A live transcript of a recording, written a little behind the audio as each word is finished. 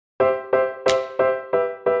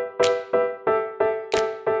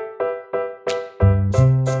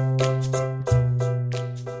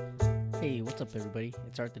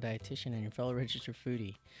It's Art the Dietitian and your fellow registered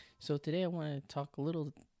foodie. So today I want to talk a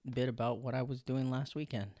little bit about what I was doing last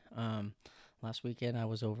weekend. Last weekend I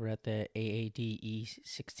was over at the AADE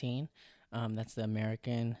 16. That's the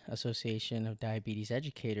American Association of Diabetes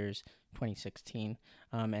Educators 2016,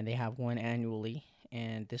 and they have one annually.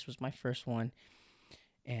 And this was my first one,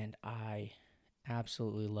 and I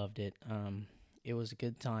absolutely loved it. It was a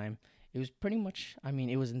good time. It was pretty much,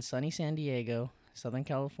 it was in sunny San Diego, Southern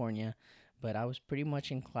California, but I was pretty much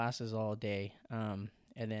in classes all day. And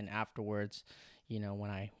then afterwards, when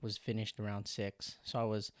I was finished around 6. So I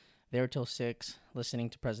was there till 6, listening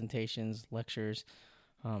to presentations, lectures,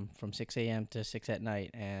 from 6 a.m. to 6 at night.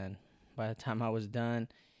 And by the time I was done,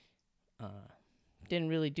 didn't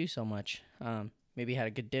really do so much. Maybe had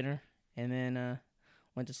a good dinner and then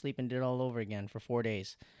went to sleep and did it all over again for 4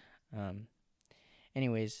 days.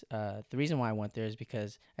 Anyways, the reason why I went there is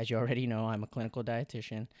because, as you already know, I'm a clinical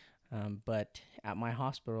dietitian. But at my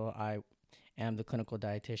hospital, I am the clinical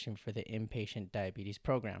dietitian for the inpatient diabetes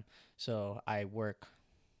program. So I work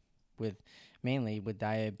mainly with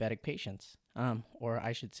diabetic patients, or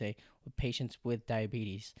I should say with patients with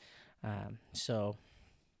diabetes. So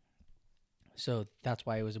that's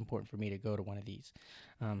why it was important for me to go to one of these.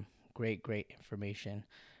 Great information.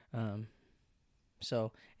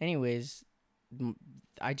 So anyways,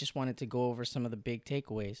 I just wanted to go over some of the big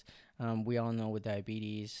takeaways. We all know with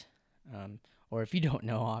diabetes, or if you don't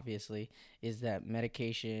know, obviously, is that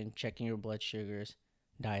medication, checking your blood sugars,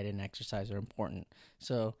 diet, and exercise are important.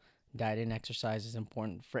 So diet and exercise is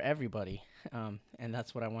important for everybody. And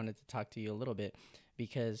that's what I wanted to talk to you a little bit,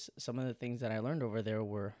 because some of the things that I learned over there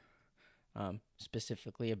were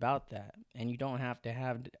specifically about that. And you don't have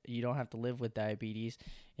to live with diabetes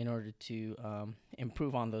in order to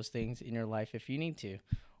improve on those things in your life if you need to,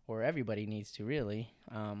 or everybody needs to, really,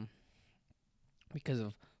 because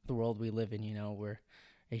of the world we live in. We're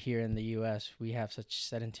here in the U.S. We have such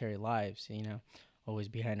sedentary lives, always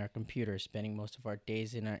behind our computers, spending most of our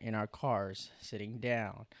days in our cars, sitting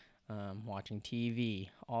down, watching TV,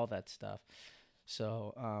 all that stuff.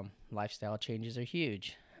 So lifestyle changes are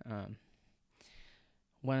huge.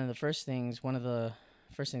 One of the first things I want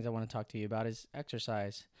to talk to you about is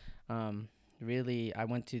exercise. Really, I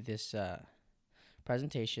went to this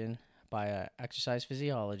presentation by an exercise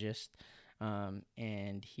physiologist,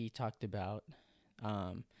 and he talked about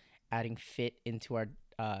adding fit into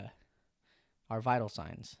our vital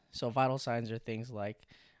signs. So vital signs are things like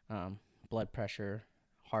blood pressure,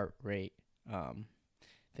 heart rate,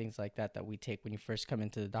 things like that we take when you first come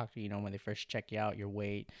into the doctor, when they first check you out, your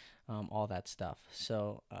weight, all that stuff.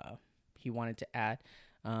 So he wanted to add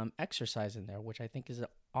exercise in there, which I think is an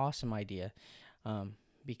awesome idea,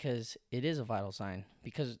 because it is a vital sign.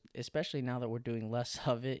 Because especially now that we're doing less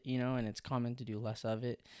of it, and it's common to do less of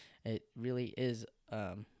it, it really is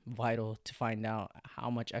vital to find out how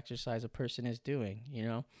much exercise a person is doing,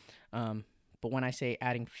 But when I say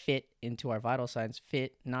adding fit into our vital signs,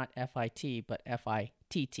 fit, not FIT, but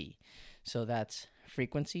FITT. So that's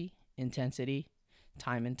frequency, intensity,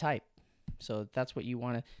 time, and type. So that's what you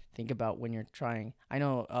want to think about when you're trying. I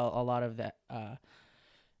know a lot of that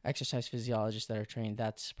exercise physiologists that are trained,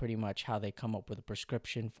 that's pretty much how they come up with a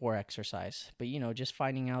prescription for exercise. But, just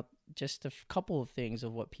finding out just a couple of things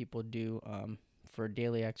of what people do for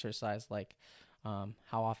daily exercise, like how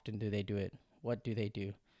often do they do it? What do they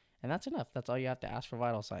do? And that's enough. That's all you have to ask for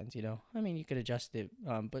vital signs, you could adjust it,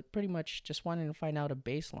 but pretty much just wanting to find out a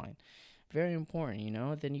baseline. Very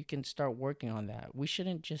important, then you can start working on that. We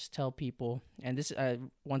shouldn't just tell people, and this,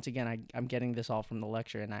 once again, I'm getting this all from the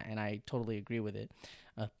lecture, and I totally agree with it.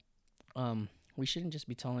 We shouldn't just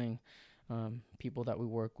be telling people that we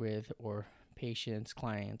work with, or patients,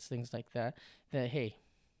 clients, things like that, hey,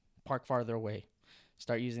 park farther away,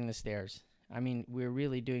 start using the stairs. We're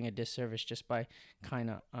really doing a disservice just by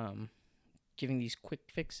kind of giving these quick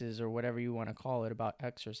fixes, or whatever you want to call it, about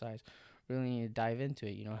exercise. Really need to dive into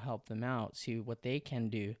it, help them out, see what they can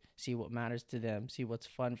do, see what matters to them, see what's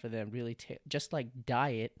fun for them. Really, just like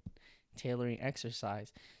diet, tailoring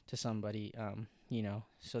exercise to somebody,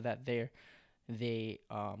 so that they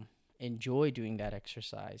enjoy doing that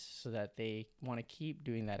exercise, so that they want to keep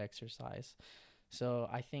doing that exercise. So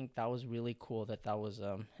I think that was really cool that was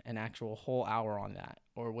an actual whole hour on that,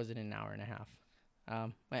 or was it an hour and a half?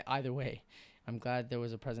 Either way, I'm glad there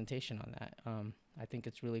was a presentation on that. I think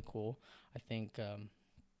it's really cool. I think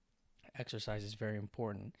exercise is very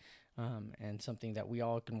important, and something that we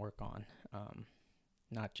all can work on,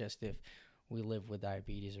 not just if we live with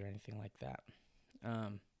diabetes or anything like that.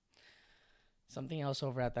 Something else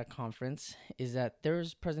over at that conference is that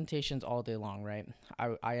there's presentations all day long, right?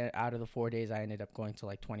 I out of the 4 days, I ended up going to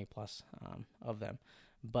like 20 plus of them.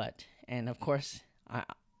 But, and of course, I'm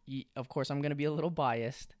going to be a little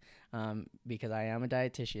biased because I am a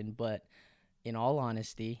dietitian, but in all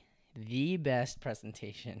honesty, the best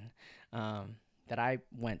presentation that I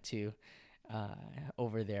went to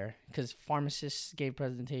over there, because pharmacists gave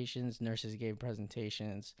presentations, nurses gave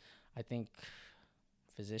presentations, I think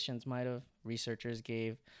physicians might have, researchers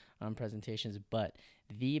gave presentations, but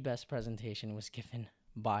the best presentation was given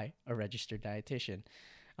by a registered dietitian.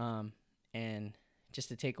 And just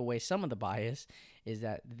to take away some of the bias is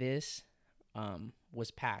that this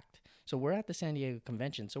was packed. So we're at the San Diego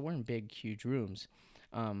convention, so we're in big, huge rooms.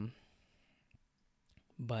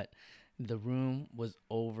 But the room was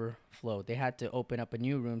overflowed. They had to open up a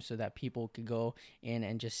new room so that people could go in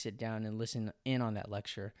and just sit down and listen in on that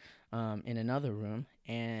lecture in another room.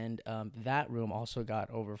 And that room also got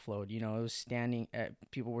overflowed. You know, it was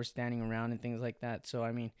people were standing around and things like that. So,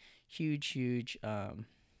 I mean, huge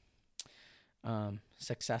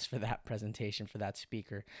success for that presentation, for that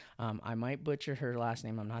speaker. I might butcher her last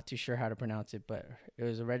name. I'm not too sure how to pronounce it, but it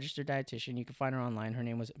was a registered dietitian. You can find her online. Her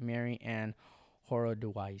name was Mary Ann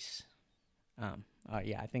Horodeweiss.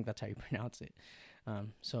 Yeah, I think that's how you pronounce it.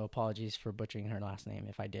 So apologies for butchering her last name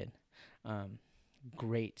if I did.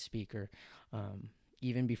 Great speaker.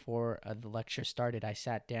 Even before the lecture started, I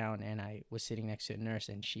sat down and I was sitting next to a nurse,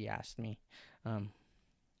 and she asked me,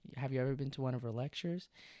 have you ever been to one of her lectures?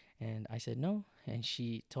 And I said no, and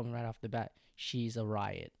she told me right off the bat, she's a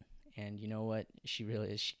riot. And you know what? She really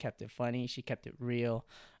is. She kept it funny. She kept it real.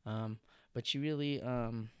 But she really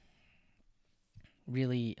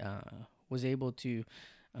was able to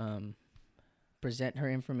present her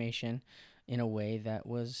information in a way that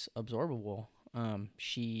was absorbable.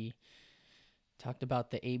 She talked about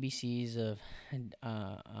the ABCs of,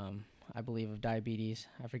 I believe, of diabetes.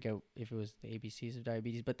 I forget if it was the ABCs of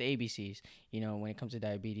diabetes, but the ABCs. You know, when it comes to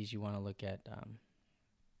diabetes, you want to look at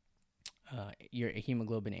your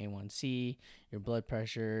hemoglobin A1C, your blood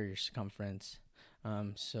pressure, your circumference.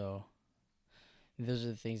 So those are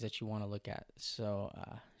the things that you want to look at. So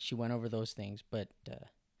she went over those things, but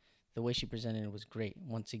the way she presented it was great.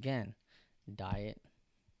 Once again, diet,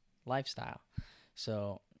 lifestyle.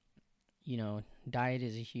 So, you know, diet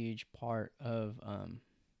is a huge part of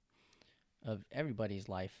everybody's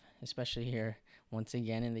life, especially here, once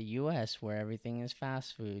again, in the U.S., where everything is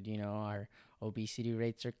fast food. You know, our obesity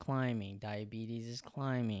rates are climbing, diabetes is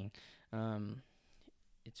climbing.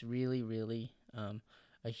 It's really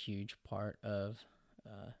a huge part of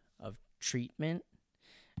treatment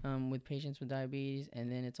with patients with diabetes,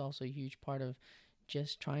 and then it's also a huge part of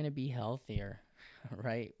just trying to be healthier,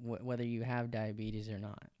 right? Whether you have diabetes or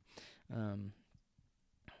not.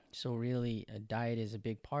 So really, a diet is a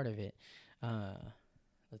big part of it.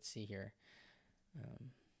 Let's see here.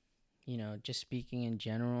 You know, just speaking in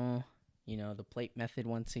general, you know, the plate method,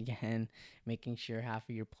 once again, making sure half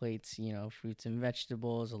of your plate's, you know, fruits and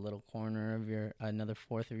vegetables, another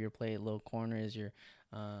fourth of your plate, little corner is your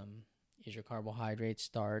carbohydrate,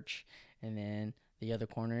 starch, and then the other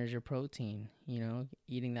corner is your protein. You know,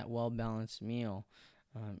 eating that well-balanced meal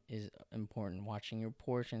is important. Watching your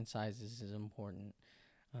portion sizes is important.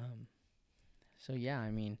 So yeah,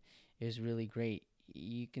 I mean, it was really great.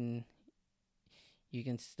 You can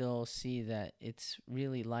still see that it's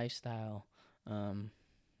really lifestyle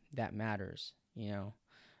that matters. You know,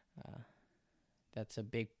 that's a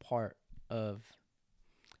big part of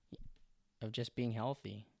just being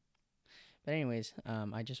healthy. But anyways,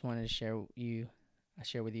 I just wanted to share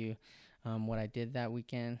with you what I did that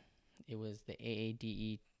weekend. It was the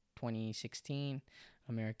AADE 2016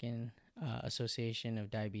 American Association of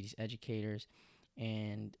Diabetes Educators,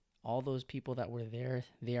 and all those people that were there,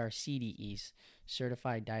 they are CDEs,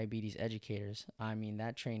 Certified Diabetes Educators. I mean,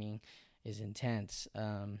 that training is intense.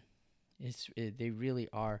 They really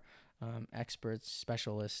are experts,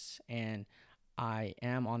 specialists, and I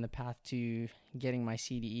am on the path to getting my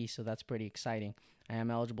CDE, so that's pretty exciting. I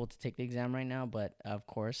am eligible to take the exam right now, but of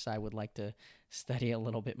course, I would like to study a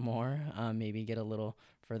little bit more, maybe get a little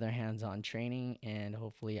further hands-on training, and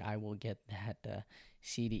hopefully I will get that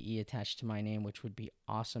CDE attached to my name, which would be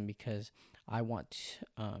awesome because I want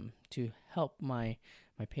to help my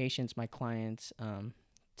patients, my clients,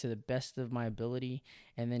 to the best of my ability,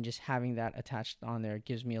 and then just having that attached on there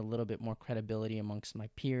gives me a little bit more credibility amongst my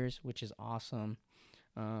peers, which is awesome.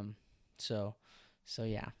 So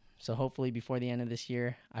yeah. So hopefully before the end of this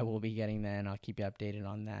year, I will be getting that, and I'll keep you updated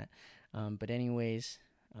on that. But anyways,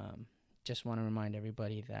 just want to remind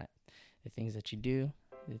everybody that the things that you do,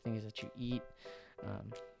 the things that you eat,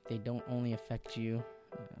 they don't only affect you,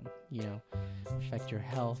 affect your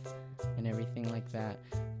health and everything like that,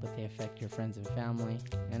 but they affect your friends and family,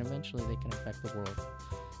 and eventually they can affect the world.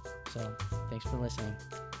 So, thanks for listening.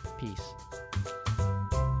 Peace.